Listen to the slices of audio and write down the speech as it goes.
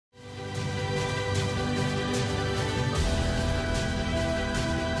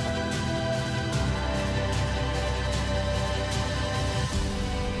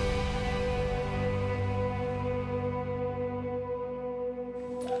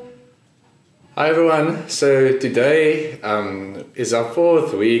Hi everyone, so today is our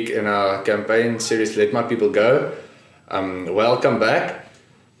fourth week in our campaign series Let My People Go. Welcome back.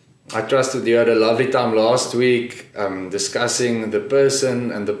 I trust that you had a lovely time last week discussing the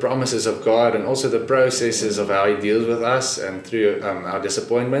person and the promises of God and also the processes of how He deals with us and through our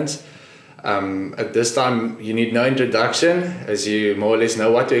disappointments. At this time you need no introduction as you more or less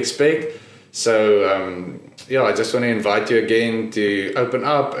know what to expect. So I just want to invite you again to open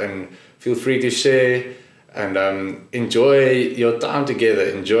up and feel free to share and enjoy your time together.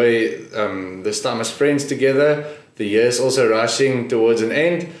 Enjoy this time as friends together. The year is also rushing towards an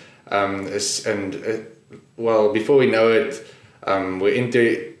end. Before we know it, we're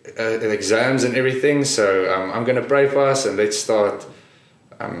into exams and everything. So I'm going to pray for us and let's start.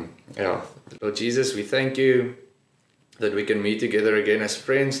 Lord Jesus, we thank you that we can meet together again as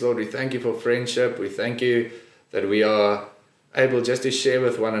friends. Lord, we thank you for friendship. We thank you that we are able just to share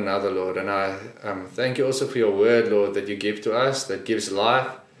with one another, Lord. And I thank you also for your word, Lord, that you give to us, that gives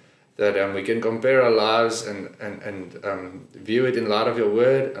life, that we can compare our lives and view it in light of your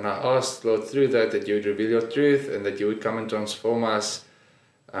word. And I ask, Lord, through that you would reveal your truth and that you would come and transform us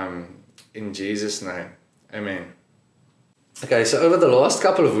in Jesus' name. Amen. Okay, so over the last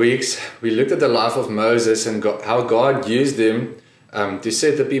couple of weeks, we looked at the life of Moses and how God used him to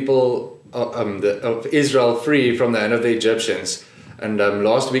set the people of Israel free from the hand of the Egyptians. And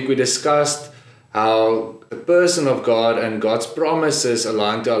last week we discussed how the person of God and God's promises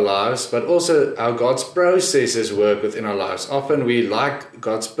align to our lives, but also how God's processes work within our lives. Often we like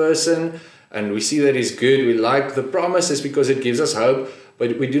God's person and we see that He's good. We like the promises because it gives us hope,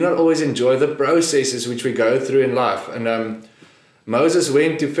 but we do not always enjoy the processes which we go through in life. And Moses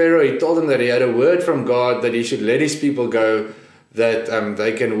went to Pharaoh. He told him that he had a word from God that he should let his people go, that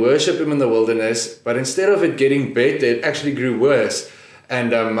they can worship him in the wilderness, but instead of it getting better, it actually grew worse.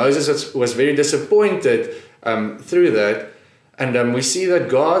 And Moses was very disappointed through that. And we see that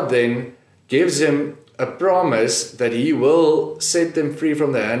God then gives him a promise that He will set them free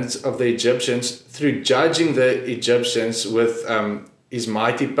from the hands of the Egyptians through judging the Egyptians with His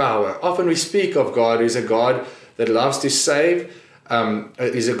mighty power. Often we speak of God who is a God that loves to save,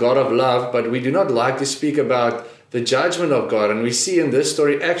 is a God of love, but we do not like to speak about the judgment of God. And we see in this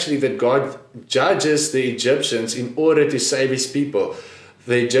story actually that God judges the Egyptians in order to save His people.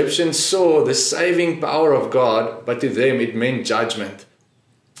 The Egyptians saw the saving power of God, but to them it meant judgment.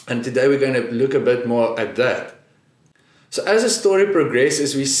 And today we're going to look a bit more at that. So as the story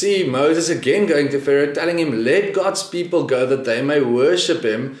progresses, we see Moses again going to Pharaoh, telling him, let God's people go that they may worship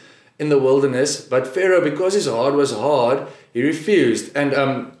Him in the wilderness. But Pharaoh, because his heart was hard, he refused. And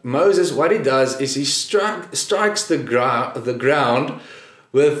Moses, what he does is he strikes the ground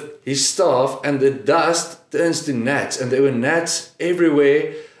with his staff, and the dust turns to gnats. And there were gnats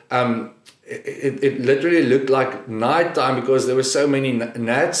everywhere. It literally looked like nighttime because there were so many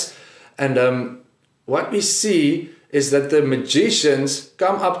gnats. And what we see is that the magicians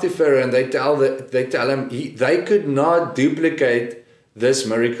come up to Pharaoh and they tell him they could not duplicate this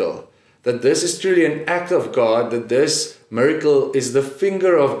miracle. That this is truly an act of God, that this miracle is the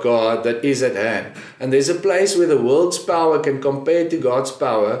finger of God that is at hand. And there's a place where the world's power can compare to God's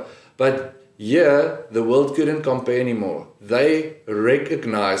power, but here the world couldn't compare anymore. They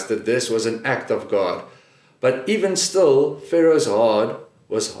recognized that this was an act of God. But even still, Pharaoh's heart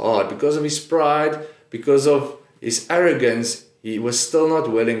was hard. Because of his pride, because of his arrogance, he was still not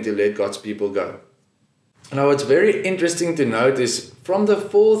willing to let God's people go. Now, what's very interesting to note is from the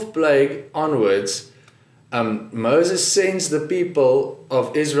fourth plague onwards, Moses sends the people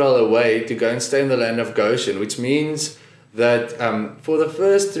of Israel away to go and stay in the land of Goshen, which means that for the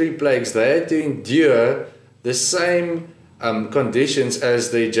first three plagues, they had to endure the same conditions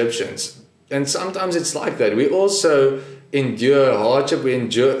as the Egyptians. And sometimes it's like that. We also endure hardship, we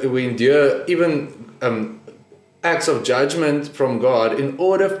endure even acts of judgment from God in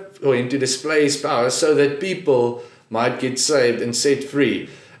order for Him to display His power so that people might get saved and set free.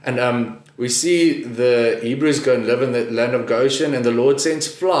 And we see the Hebrews go and live in the land of Goshen, and the Lord sends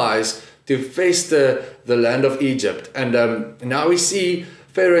flies to fester the land of Egypt. And now we see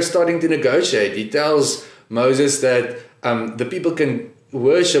Pharaoh starting to negotiate. He tells Moses that the people can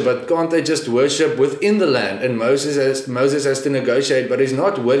worship, but can't they just worship within the land? And Moses has to negotiate, but he's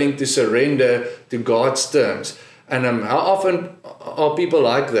not willing to surrender to God's terms. And how often are people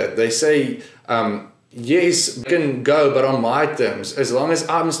like that? They say, yes, you can go, but on my terms. As long as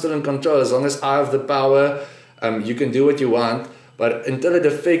I'm still in control, as long as I have the power, you can do what you want. But until it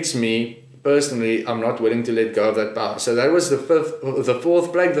affects me personally, I'm not willing to let go of that power. So that was the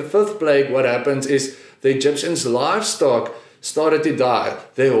fourth plague. The fifth plague, what happens is the Egyptians' livestock started to die.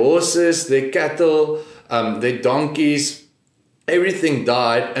 Their horses, their cattle, their donkeys, everything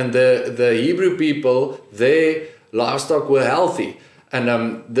died, and the Hebrew people, their livestock were healthy.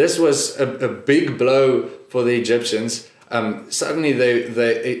 And this was a big blow for the Egyptians. Suddenly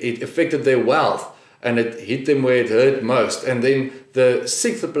it affected their wealth, and it hit them where it hurt most. And then the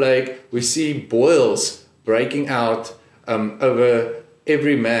sixth plague, we see boils breaking out over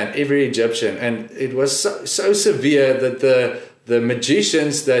every man, every Egyptian. And it was so severe that the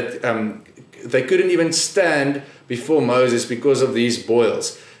magicians, that they couldn't even stand before Moses because of these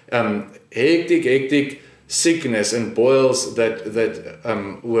boils. Hectic sickness and boils that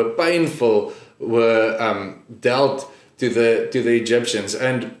were painful were dealt to the Egyptians.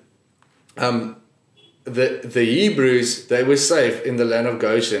 And the Hebrews, they were safe in the land of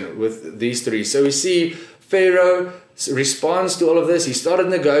Goshen with these three. So we see Pharaoh responds to all of this. He started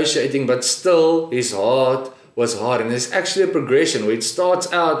negotiating, but still his heart was hard. And there's actually a progression where it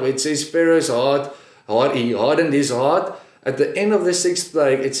starts out where it says Pharaoh's heart, he hardened his heart. At the end of the sixth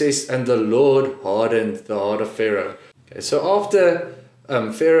plague, it says, and the Lord hardened the heart of Pharaoh. Okay, so after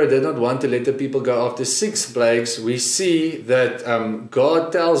Pharaoh did not want to let the people go after 6 plagues, we see that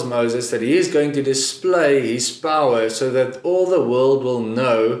God tells Moses that he is going to display his power so that all the world will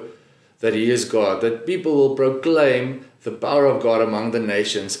know that he is God, that people will proclaim the power of God among the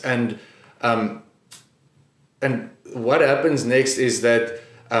nations. And what happens next is that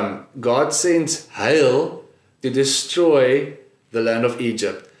God sends hail to destroy the land of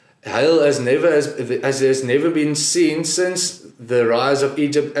Egypt. Hail as has never been seen since the rise of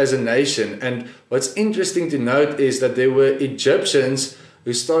Egypt as a nation. And what's interesting to note is that there were Egyptians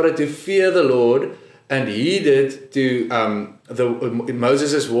who started to fear the Lord and heeded to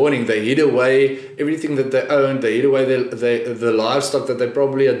Moses' warning. They hid away everything that they owned. They hid away the livestock that they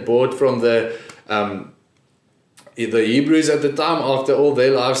probably had bought from the Hebrews at the time after all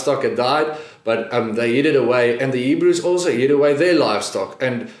their livestock had died. But they hid it away, and the Hebrews also hid away their livestock.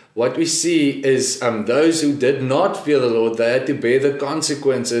 And what we see is those who did not fear the Lord, they had to bear the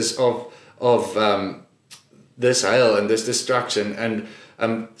consequences of this hail and this destruction.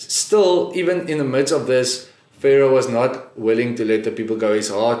 And still, even in the midst of this, Pharaoh was not willing to let the people go.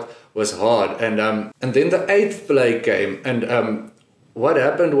 His heart was hard. And then the 8th plague came, and what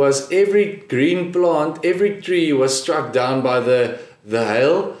happened was every green plant, every tree was struck down by the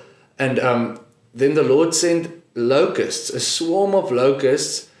hail. And then the Lord sent locusts, a swarm of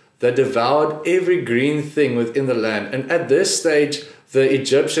locusts that devoured every green thing within the land. And at this stage, the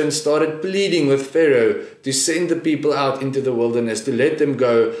Egyptians started pleading with Pharaoh to send the people out into the wilderness, to let them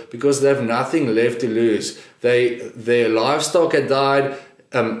go, because they have nothing left to lose. Their livestock had died,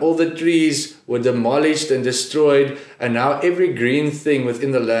 all the trees were demolished and destroyed, and now every green thing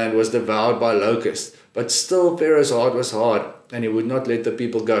within the land was devoured by locusts. But still Pharaoh's heart was hard, and he would not let the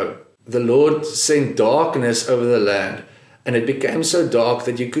people go. The Lord sent darkness over the land, and it became so dark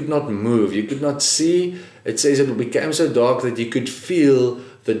that you could not move, you could not see. It says it became so dark that you could feel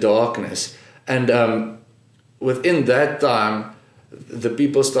the darkness. And within that time, the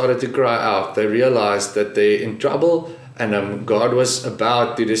people started to cry out. They realized that they're in trouble, and God was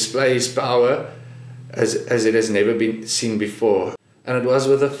about to display his power as it has never been seen before. And it was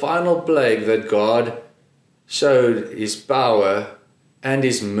with the final plague that God showed his power and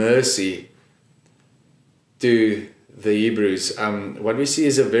his mercy to the Hebrews. What we see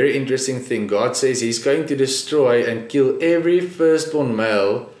is a very interesting thing. God says he's going to destroy and kill every firstborn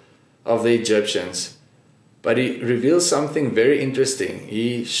male of the Egyptians. But he reveals something very interesting.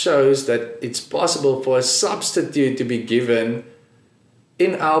 He shows that it's possible for a substitute to be given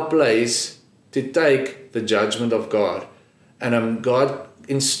in our place to take the judgment of God. And God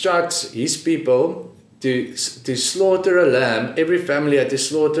instructs his people to slaughter a lamb. Every family had to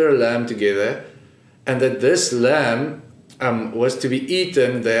slaughter a lamb together, and that this lamb was to be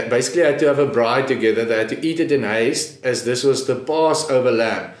eaten. They basically had to have a bride together. They had to eat it in haste, as this was the Passover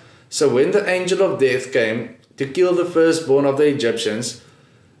lamb. So when the angel of death came to kill the firstborn of the Egyptians,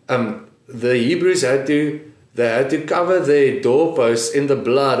 the Hebrews had to cover their doorposts in the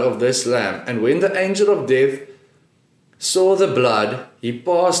blood of this lamb. And when the angel of death saw the blood, he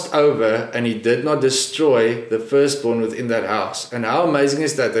passed over and he did not destroy the firstborn within that house. And how amazing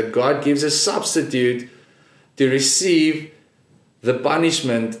is that God gives a substitute to receive the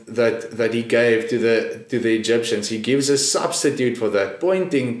punishment that he gave to the Egyptians. He gives a substitute for that,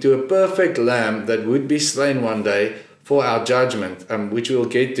 pointing to a perfect lamb that would be slain one day for our judgment, which we'll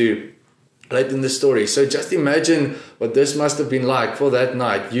get to late in the story. So just imagine what this must have been like for that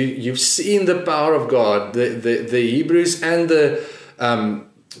night. You've seen the power of God. The Hebrews and the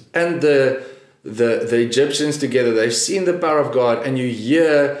the Egyptians together. They've seen the power of God, and you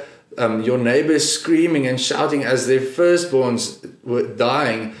hear your neighbors screaming and shouting as their firstborns were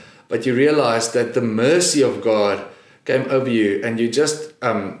dying, but you realize that the mercy of God came over you, and you just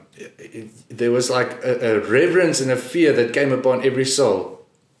there was like a reverence and a fear that came upon every soul.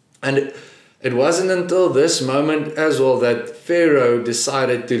 And it wasn't until this moment as well that Pharaoh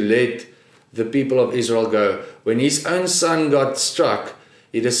decided to let the people of Israel go. When his own son got struck,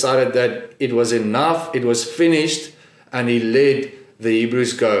 he decided that it was enough, it was finished, and he let the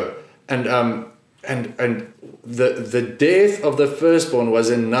Hebrews go. And the death of the firstborn was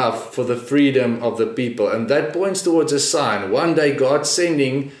enough for the freedom of the people. And that points towards a sign. One day God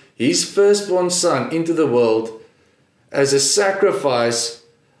sending his firstborn son into the world as a sacrifice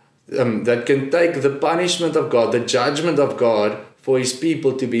that can take the punishment of God, the judgment of God, for his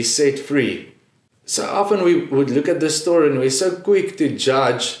people to be set free. So often we would look at this story and we're so quick to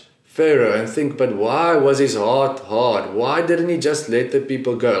judge Pharaoh and think, but why was his heart hard? Why didn't he just let the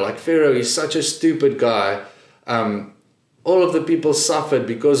people go? Like Pharaoh, he's such a stupid guy. All of the people suffered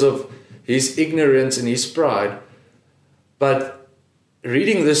because of his ignorance and his pride. But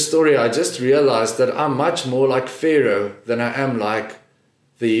reading this story, I just realized that I'm much more like Pharaoh than I am like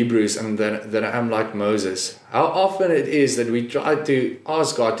the Hebrews and than I am like Moses. How often it is that we try to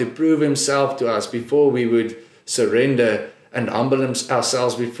ask God to prove himself to us before we would surrender and humble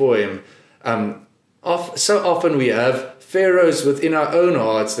ourselves before him. So often we have pharaohs within our own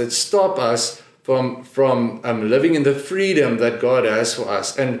hearts that stop us from living in the freedom that God has for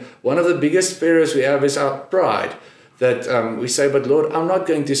us. And one of the biggest pharaohs we have is our pride. That we say, but Lord, I'm not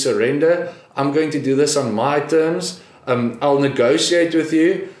going to surrender. I'm going to do this on my terms. I'll negotiate with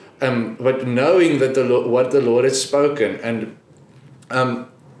you, but knowing that what the Lord has spoken, and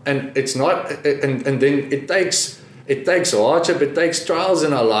it's not, and then it takes hardship, it takes trials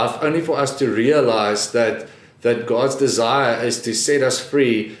in our life, only for us to realize that God's desire is to set us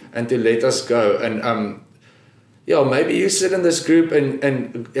free and to let us go. And maybe you sit in this group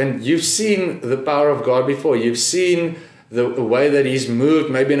and you've seen the power of God before. You've seen the way that he's moved,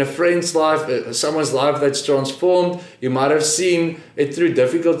 maybe in a friend's life, someone's life that's transformed. You might have seen it through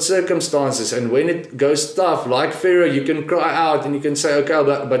difficult circumstances. And when it goes tough, like Pharaoh, you can cry out and you can say, okay,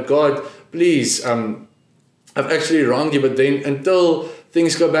 but God, please, I've actually wronged you. But then until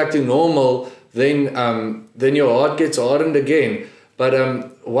things go back to normal, then your heart gets hardened again. But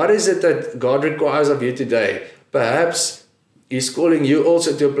what is it that God requires of you today? Perhaps he's calling you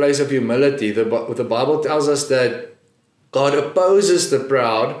also to a place of humility. The Bible tells us that God opposes the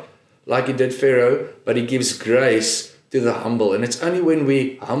proud, like he did Pharaoh, but he gives grace to the humble. And it's only when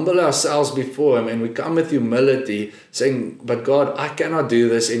we humble ourselves before him and we come with humility, saying, but God, I cannot do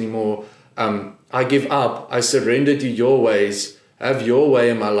this anymore. I give up. I surrender to your ways. Have your way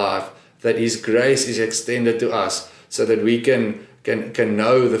in my life, that his grace is extended to us so that we can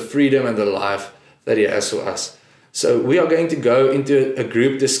know the freedom and the life that he has for us. So we are going to go into a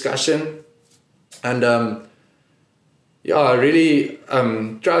group discussion, and I really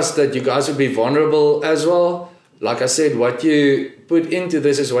trust that you guys will be vulnerable as well. Like I said, what you put into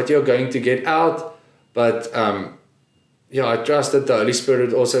this is what you're going to get out. But I trust that the Holy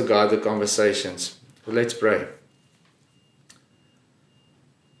Spirit will also guide the conversations. So let's pray.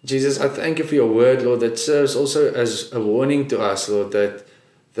 Jesus, I thank you for your word, Lord, that serves also as a warning to us, Lord, that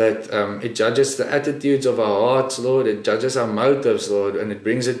it judges the attitudes of our hearts, Lord. It judges our motives, Lord, and it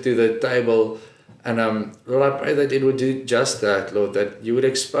brings it to the table. And Lord, I pray that it would do just that, Lord, that you would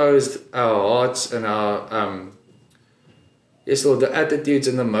expose our hearts and our, yes, Lord, the attitudes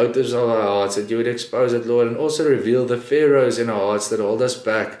and the motives of our hearts, that you would expose it, Lord, and also reveal the pharaohs in our hearts that hold us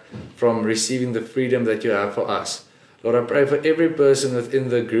back from receiving the freedom that you have for us. Lord, I pray for every person within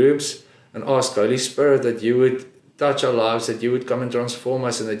the groups and ask, Holy Spirit, that you would touch our lives, that you would come and transform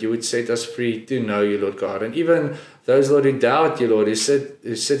us, and that you would set us free to know you, Lord God. And even those, Lord, who doubt you, Lord,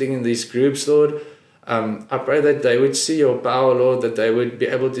 who's sitting in these groups, Lord, I pray that they would see your power, Lord, that they would be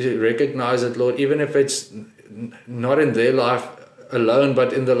able to recognize it, Lord, even if it's not in their life alone,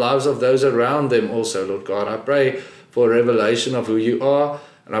 but in the lives of those around them also, Lord God. I pray for a revelation of who you are,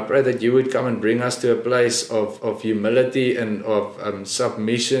 and I pray that you would come and bring us to a place of humility and of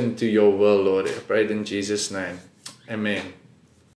submission to your will, Lord. I pray it in Jesus' name. Amen.